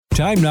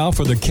Time now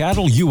for the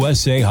Cattle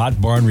USA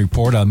Hot Barn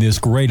Report on this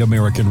great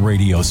American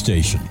radio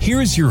station.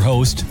 Here's your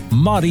host,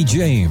 Monty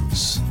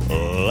James.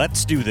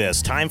 Let's do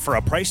this. Time for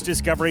a Price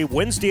Discovery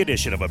Wednesday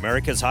edition of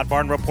America's Hot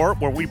Barn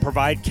Report, where we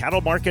provide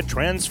cattle market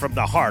trends from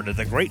the heart of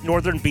the Great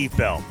Northern Beef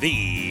Belt.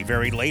 The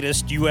very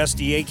latest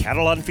USDA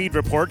Cattle on Feed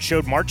report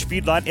showed March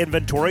feedlot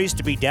inventories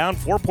to be down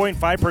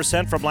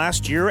 4.5% from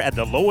last year at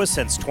the lowest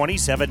since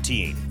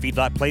 2017.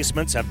 Feedlot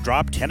placements have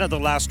dropped 10 of the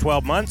last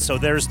 12 months, so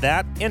there's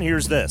that, and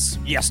here's this.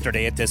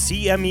 Yesterday at the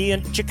CME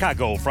in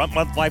Chicago, front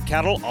month live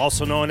cattle,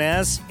 also known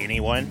as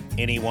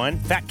anyone,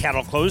 fat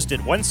cattle closed at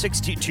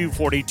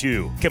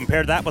 162.42.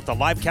 Compare that with the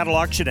live cattle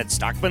auction at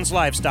Stockman's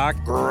Livestock.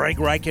 Greg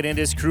Reichen and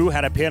his crew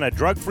had a pen of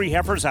drug-free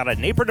heifers out of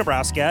Napier,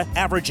 Nebraska,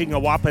 averaging a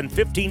whopping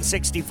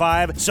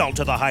 $15.65, sold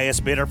to the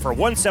highest bidder for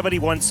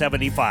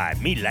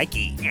 $171.75. Me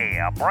likey.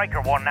 Yeah,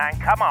 breaker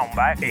 19, come on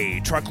back. A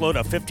truckload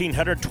of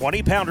 1,500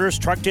 20-pounders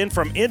trucked in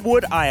from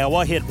Inwood,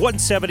 Iowa, hit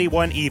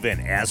 $171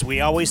 even. As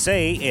we always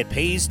say, it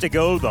pays to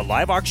go the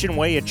live auction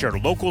way at your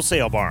local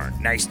sale barn.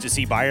 Nice to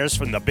see buyers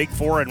from the Big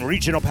Four and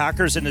regional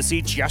packers in the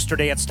seats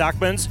yesterday at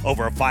Stockman's.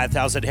 Over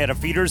 5,000 head of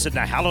feeders in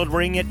the hallowed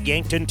ring at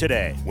Yankton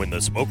today. When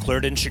the smoke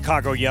cleared in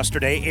Chicago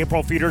yesterday,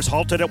 April feeders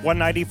halted at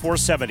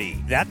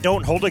 194.70. That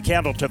don't hold a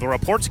candle to the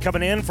reports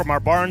coming in from our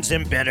barns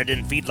embedded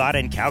in feedlot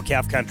and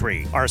cow-calf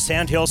country. Our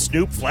Sandhill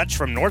Snoop Fletch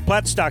from North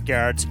Platte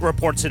Stockyards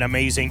reports an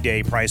amazing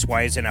day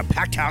price-wise in a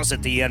packed house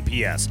at the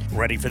NPS.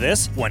 Ready for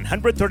this?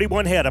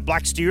 131 head of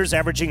black steers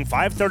averaging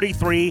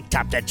 533,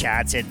 topped at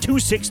Chad's at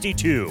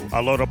 262.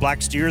 A load of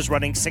black steers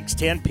running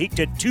 610 peaked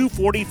at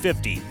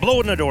 240.50,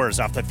 blowing the doors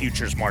off the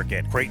futures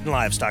market. Creighton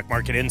Livestock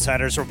Market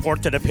insiders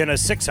report that a pin of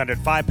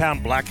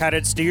 605-pound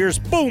black-hided steers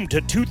boomed to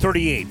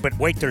 238, but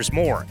wait, there's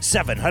more.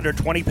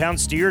 720-pound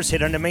steers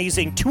hit an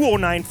amazing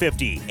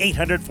 209.50.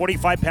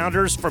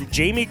 845-pounders from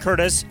Jamie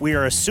Curtis, we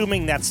are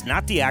assuming that's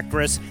not the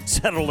actress,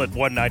 settled at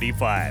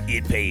 195.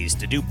 It pays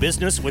to do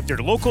business with your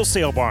local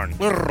sale barn,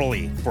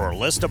 literally. For a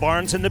list of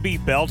barns in the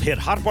beef belt, hit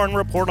Hot Barn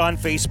Report on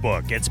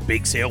Facebook. It's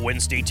Big Sale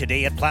Wednesday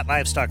today at Platte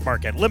Livestock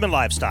Market, Lemon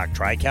Livestock,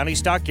 Tri-County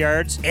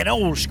Stockyards, and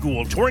Old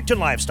School Torrington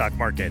Livestock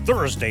Market.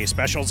 Thursday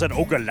specials at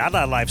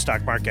Ogallala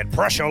Livestock Market,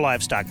 Presho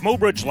Livestock,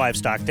 Mobridge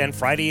Livestock. Then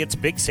Friday it's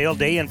Big Sale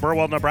Day in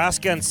Burwell,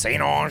 Nebraska, and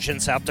St. Ange in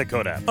South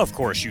Dakota. Of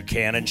course, you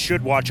can and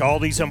should watch all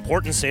these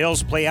important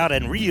sales play out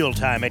in real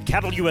time at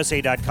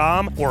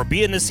cattleusa.com or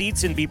be in the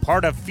seats and be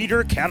part of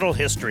feeder cattle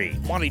history.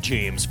 Monty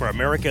James for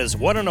America's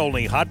one and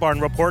only Hot Barn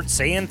Report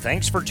saying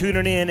thanks for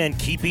tuning in and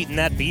keep eating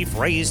that beef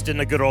raised in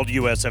the good old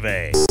US of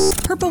A.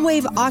 Purple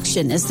Wave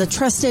Auction is the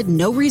trusted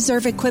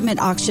no-reserve equipment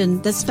auction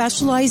that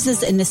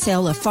specializes in the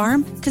sale of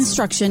farm,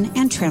 construction,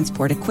 and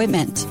transport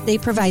equipment. They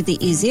provide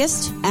the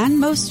easiest and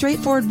most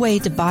straightforward way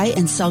to buy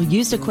and sell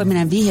used equipment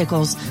and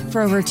vehicles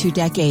for over 2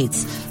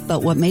 decades.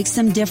 But what makes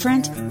them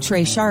different?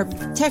 Trey Sharp,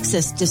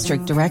 Texas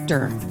District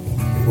Director.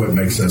 What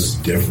makes us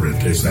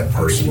different is that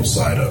personal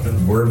side of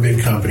it. We're a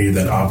big company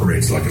that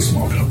operates like a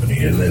small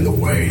company, and in the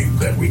way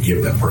that we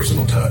give that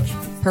personal touch.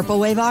 Purple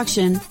Wave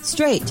Auction,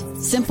 straight,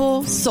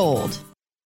 simple, sold.